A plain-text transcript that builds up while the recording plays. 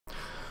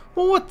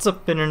What's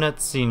up,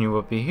 internet? Senior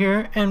Whoopy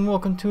here, and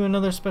welcome to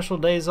another special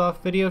Days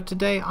Off video.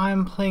 Today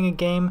I'm playing a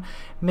game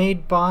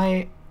made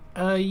by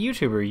a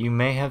YouTuber. You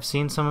may have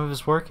seen some of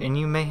his work, and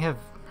you may have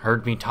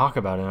heard me talk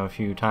about him a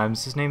few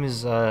times. His name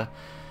is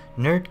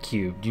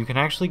NerdCubed. You can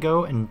actually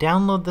go and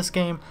download this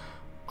game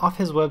off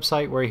his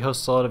website where he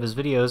hosts a lot of his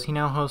videos. He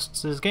now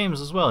hosts his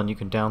games as well, and you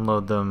can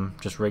download them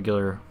just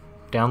regular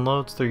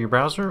downloads through your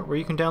browser, or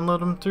you can download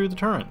them through the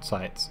torrent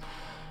sites,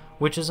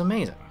 which is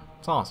amazing.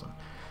 It's awesome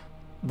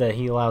that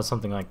he allows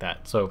something like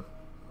that. So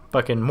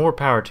fucking more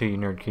power to you,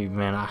 NerdCube,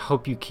 man. I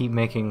hope you keep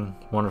making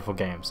wonderful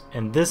games.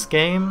 And this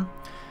game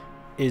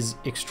is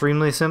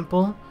extremely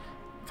simple,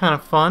 kind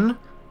of fun,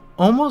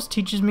 almost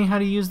teaches me how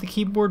to use the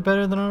keyboard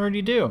better than I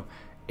already do.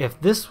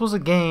 If this was a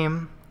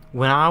game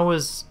when I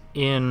was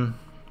in,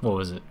 what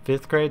was it,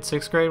 5th grade,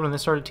 6th grade, when they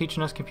started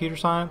teaching us computer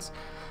science,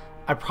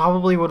 I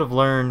probably would have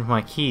learned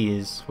my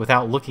keys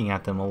without looking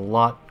at them a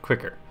lot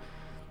quicker.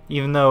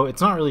 Even though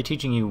it's not really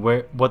teaching you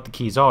what the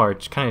keys are,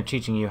 it's kind of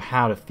teaching you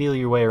how to feel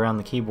your way around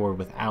the keyboard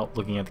without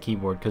looking at the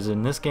keyboard. Because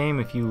in this game,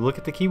 if you look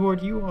at the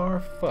keyboard, you are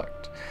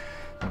fucked.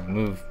 I'm gonna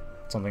move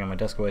something on my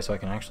desk away so I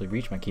can actually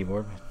reach my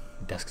keyboard. My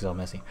desk is all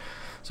messy.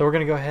 So we're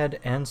gonna go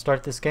ahead and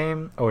start this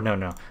game. Oh,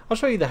 no. I'll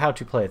show you the how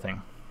to play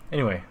thing.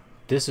 Anyway,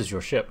 this is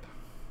your ship.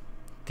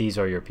 These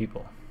are your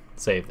people.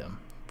 Save them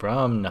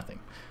from nothing.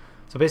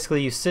 So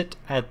basically you sit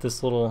at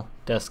this little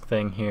desk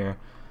thing here,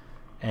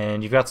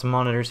 and you've got some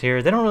monitors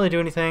here. They don't really do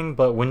anything,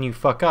 but when you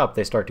fuck up,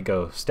 they start to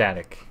go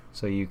static.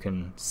 So you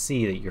can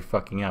see that you're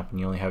fucking up and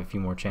you only have a few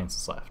more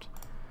chances left.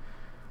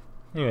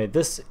 Anyway,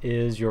 this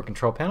is your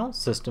control panel.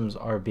 Systems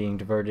are being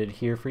diverted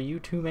here for you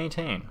to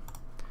maintain.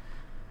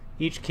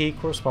 Each key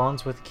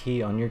corresponds with a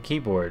key on your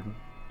keyboard.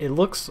 It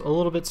looks a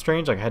little bit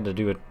strange, like I had to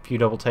do a few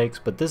double takes,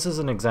 but this is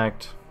an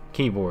exact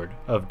keyboard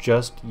of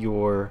just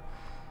your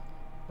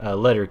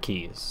letter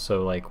keys,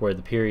 so like where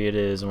the period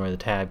is and where the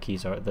tab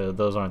keys are,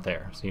 those aren't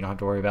there, so you don't have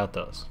to worry about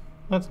those.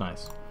 That's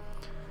nice.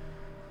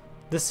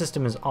 This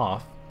system is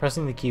off.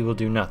 Pressing the key will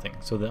do nothing,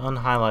 so the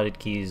unhighlighted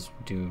keys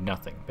do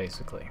nothing,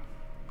 basically.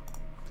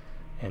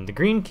 And the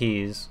green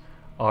keys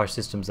are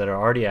systems that are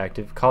already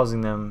active.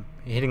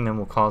 Hitting them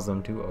will cause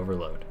them to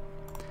overload.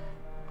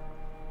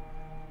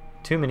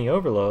 Too many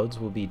overloads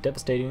will be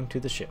devastating to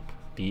the ship.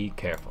 Be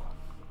careful.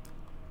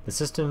 The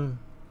system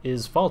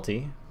is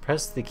faulty.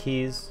 Press the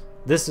keys.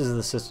 This is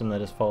the system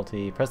that is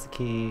faulty. Press the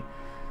key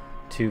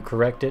to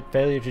correct it.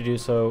 Failure to do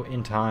so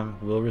in time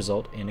will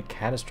result in a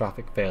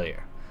catastrophic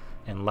failure.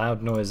 And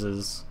loud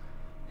noises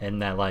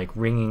and that like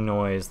ringing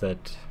noise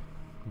that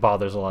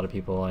bothers a lot of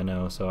people, I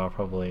know, so I'll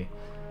probably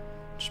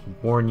just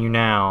warn you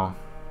now,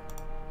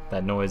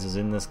 that noise is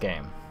in this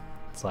game.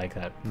 It's like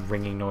that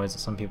ringing noise that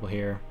some people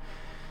hear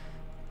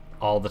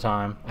all the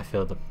time. I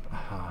feel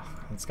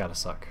it's gotta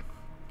suck.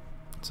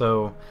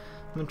 So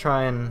I'm gonna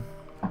try and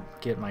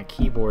get my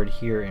keyboard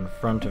here in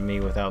front of me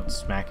without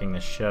smacking the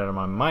shit out of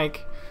my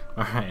mic.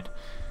 Alright.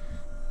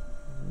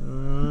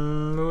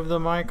 Move the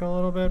mic a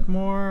little bit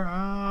more.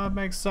 It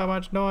makes so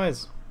much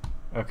noise.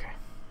 Okay.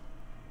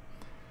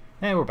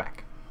 And we're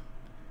back.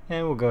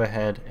 And we'll go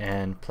ahead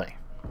and play.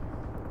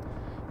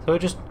 So it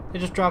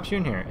just drops you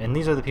in here. And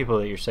these are the people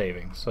that you're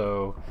saving.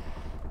 So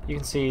you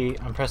can see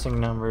I'm pressing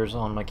numbers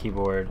on my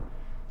keyboard.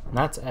 And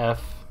that's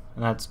F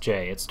and that's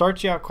J. It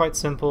starts you out quite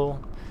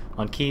simple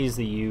on keys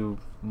that you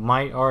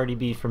might already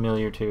be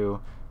familiar to,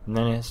 and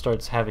then it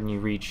starts having you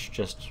reach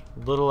just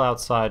a little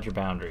outside your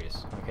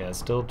boundaries. Okay, that's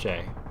still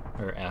J,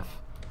 or F.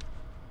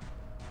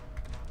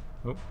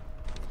 Oop.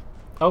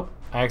 Oh,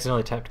 I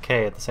accidentally tapped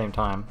K at the same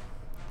time.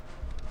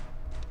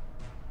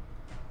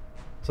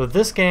 So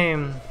this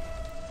game,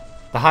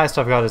 the highest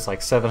I've got is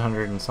like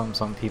 700 and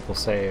something people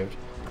saved.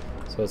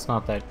 So it's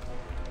not that,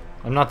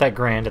 I'm not that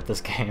grand at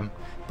this game,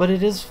 but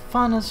it is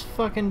fun as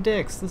fucking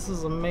dicks. This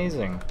is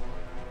amazing.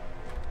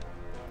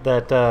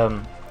 That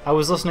I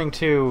was listening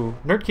to.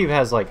 NerdCube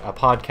has like a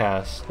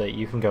podcast that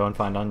you can go and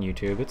find on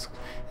YouTube.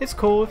 It's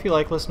cool if you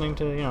like listening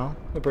to, you know,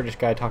 a British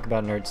guy talk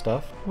about nerd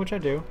stuff, which I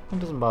do. It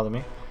doesn't bother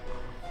me.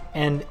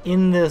 And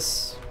in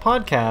this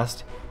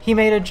podcast, he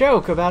made a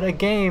joke about a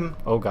game.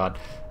 Oh god,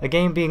 a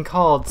game being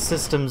called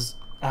Systems.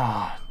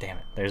 Ah, damn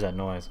it! There's that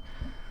noise.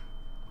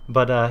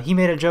 But he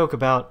made a joke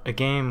about a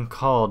game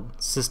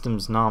called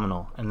Systems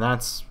Nominal, and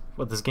that's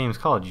what this game is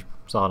called. You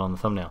saw it on the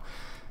thumbnail.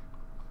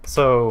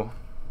 So,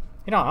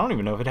 you know, I don't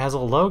even know if it has a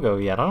logo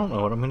yet. I don't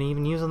know what I'm going to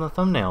even use on the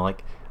thumbnail.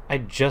 Like, I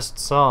just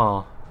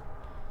saw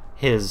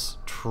his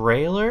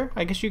trailer,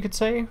 I guess you could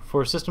say,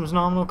 for Systems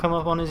Nominal come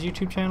up on his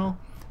YouTube channel.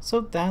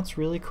 So that's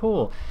really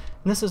cool.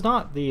 And this is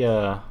not the,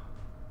 oh,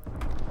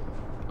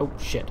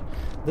 shit.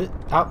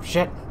 Oh,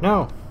 shit.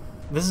 No.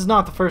 This is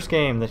not the first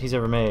game that he's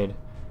ever made.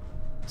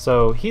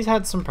 So he's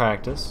had some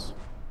practice,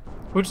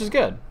 which is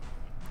good.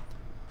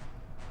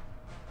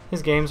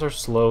 His games are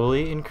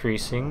slowly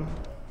increasing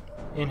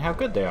in how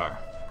good they are.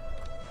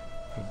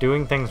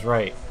 Doing things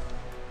right.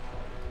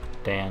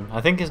 Dan.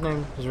 I think his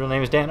real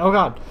name is Dan. Oh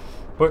god!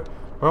 We're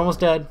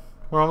almost dead.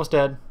 We're almost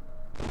dead.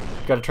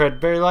 Gotta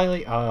tread very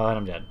lightly. And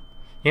I'm dead.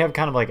 You have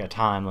kind of like a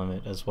time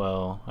limit as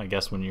well, I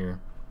guess, when your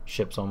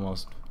ship's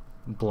almost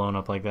blown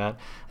up like that.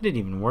 I did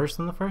even worse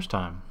than the first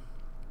time.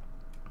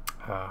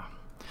 Well,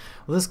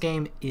 this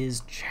game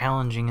is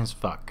challenging as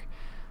fuck,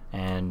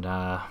 and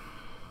I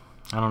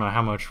don't know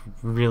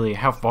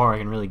how far I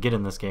can really get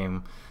in this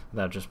game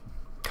without just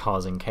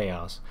causing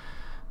chaos.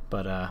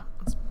 But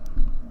let's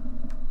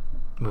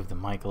move the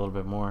mic a little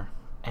bit more,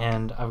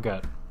 and I've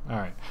got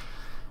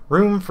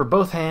room for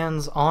both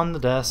hands on the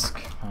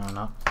desk.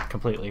 Not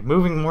completely.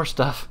 Moving more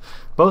stuff.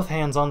 Both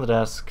hands on the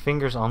desk,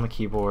 fingers on the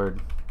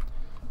keyboard.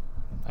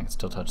 I can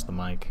still touch the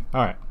mic.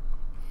 Alright.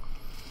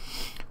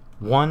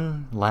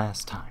 One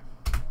last time.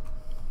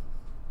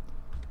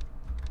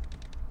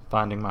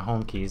 Finding my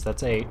home keys.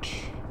 That's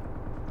H.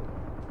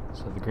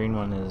 So the green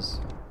one is...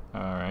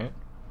 Alright.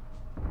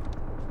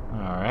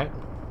 Alright.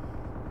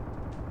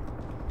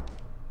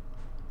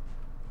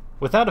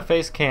 Without a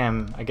face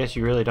cam, I guess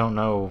you really don't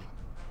know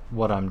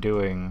what I'm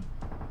doing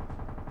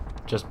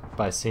just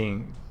by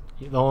seeing.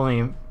 The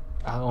only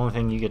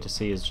thing you get to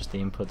see is just the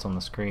inputs on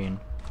the screen.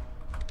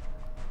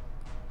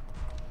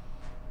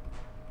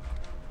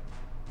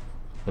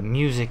 The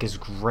music is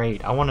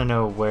great. I want to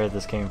know where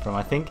this came from.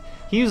 I think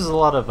he uses a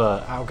lot of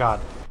oh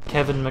god,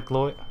 Kevin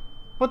MacLeod.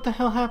 What the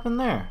hell happened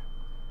there?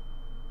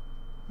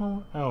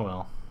 Oh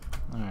well.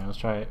 Alright, let's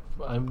try it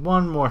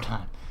one more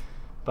time.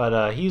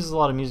 But he uses a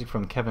lot of music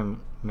from Kevin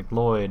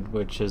MacLeod,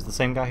 which is the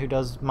same guy who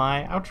does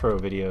my outro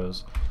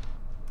videos.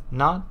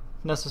 Not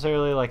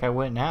necessarily like I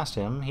went and asked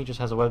him. He just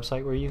has a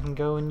website where you can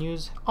go and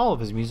use all of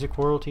his music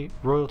royalty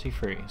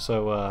free.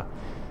 So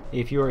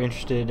if you are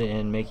interested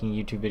in making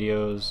YouTube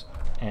videos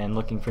and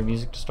looking for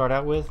music to start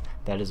out with,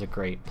 that is a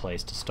great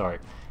place to start.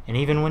 And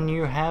even when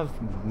you have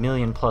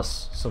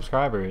million-plus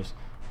subscribers,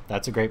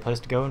 that's a great place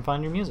to go and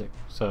find your music.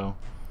 So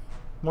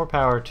more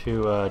power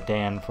to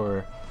Dan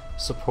for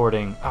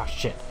supporting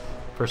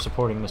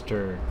supporting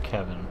Mr.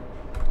 Kevin,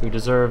 who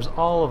deserves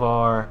all of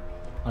our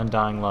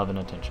undying love and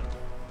attention.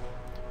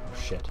 Oh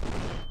shit.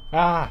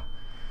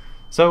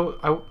 So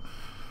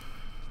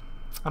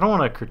I don't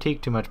want to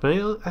critique too much,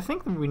 but I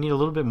think we need a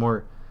little bit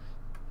more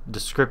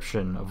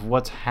description of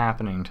what's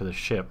happening to the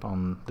ship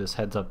on this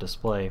heads-up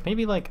display.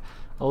 Maybe like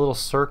a little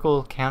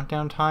circle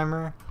countdown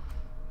timer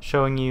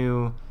showing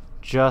you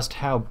just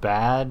how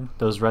bad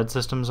those red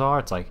systems are.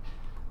 It's like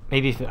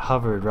maybe if it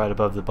hovered right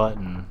above the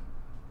button,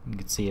 you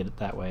could see it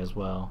that way as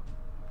well.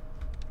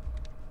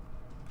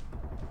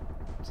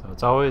 So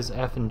it's always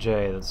F and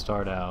J that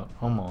start out,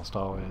 almost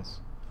always.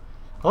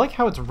 I like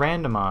how it's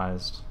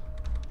randomized.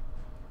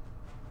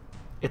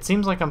 It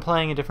seems like I'm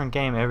playing a different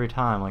game every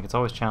time, like it's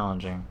always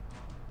challenging.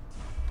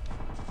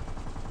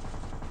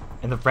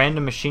 And the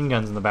random machine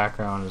guns in the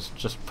background is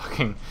just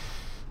fucking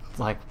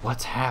like,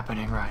 what's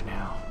happening right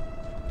now?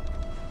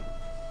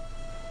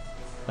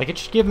 Like it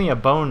should give me a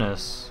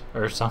bonus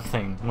or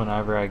something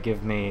whenever I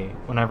get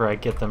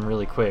them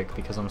really quick,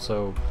 because I'm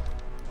so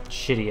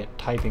shitty at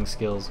typing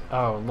skills.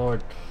 Oh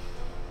lord.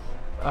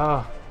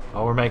 Oh,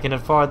 we're making it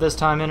far this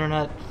time,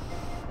 internet.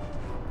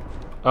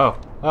 Oh,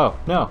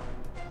 no.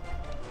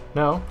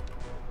 No.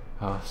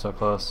 Oh, so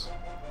close.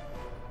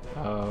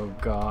 Oh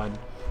god.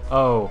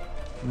 Oh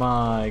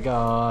my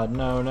god.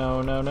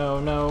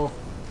 No.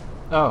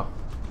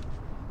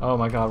 Oh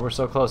my god, we're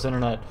so close,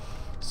 internet.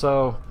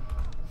 So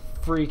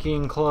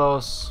freaking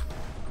close.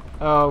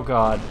 Oh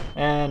god.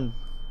 And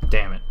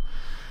damn it.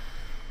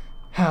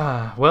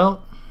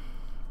 Well,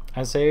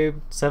 I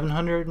saved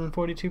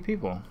 742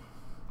 people.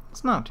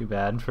 It's not too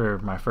bad for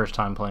my first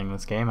time playing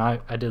this game. I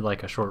did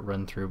like a short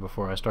run through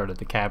before I started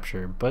the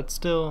capture, but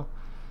still,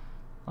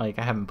 like,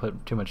 I haven't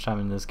put too much time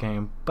in this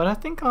game. But I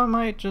think I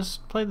might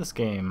just play this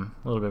game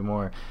a little bit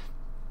more.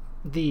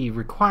 The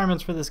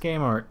requirements for this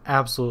game are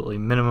absolutely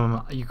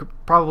minimum. You could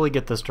probably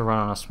get this to run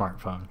on a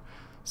smartphone.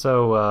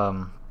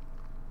 So,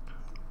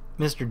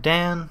 Mr.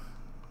 Dan,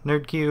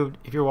 NerdCubed,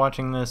 if you're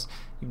watching this,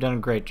 you've done a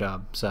great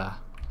job, sir.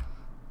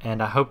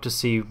 And I hope to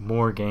see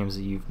more games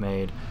that you've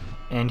made.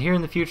 And here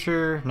in the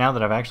future, now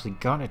that I've actually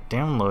got it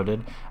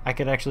downloaded, I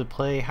could actually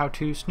play How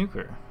to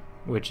Snooker,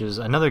 which is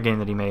another game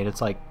that he made. It's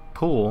like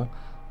pool,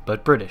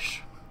 but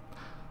British.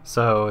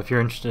 So if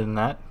you're interested in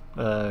that,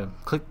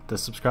 click the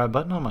subscribe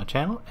button on my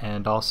channel,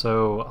 and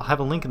also I'll have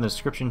a link in the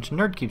description to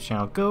NerdCube's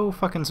channel. Go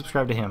fucking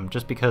subscribe to him,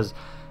 just because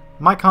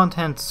my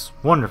content's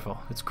wonderful.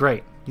 It's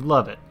great. You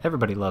love it.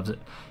 Everybody loves it.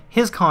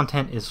 His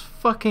content is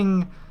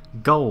fucking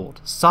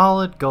gold.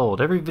 Solid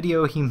gold. Every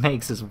video he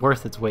makes is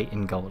worth its weight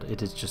in gold.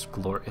 It is just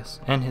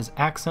glorious. And his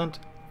accent,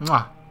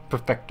 mwah,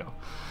 perfecto.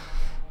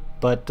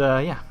 But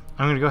yeah,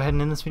 I'm going to go ahead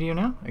and end this video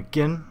now.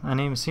 Again, my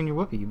name is Senior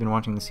Whoopy. You've been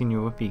watching the Senior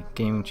Whoopy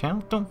Gaming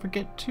channel. Don't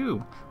forget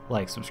to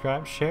like,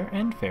 subscribe, share,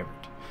 and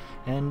favorite.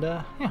 And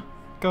yeah,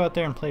 go out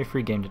there and play a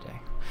free game today.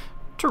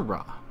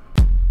 Ta-ra!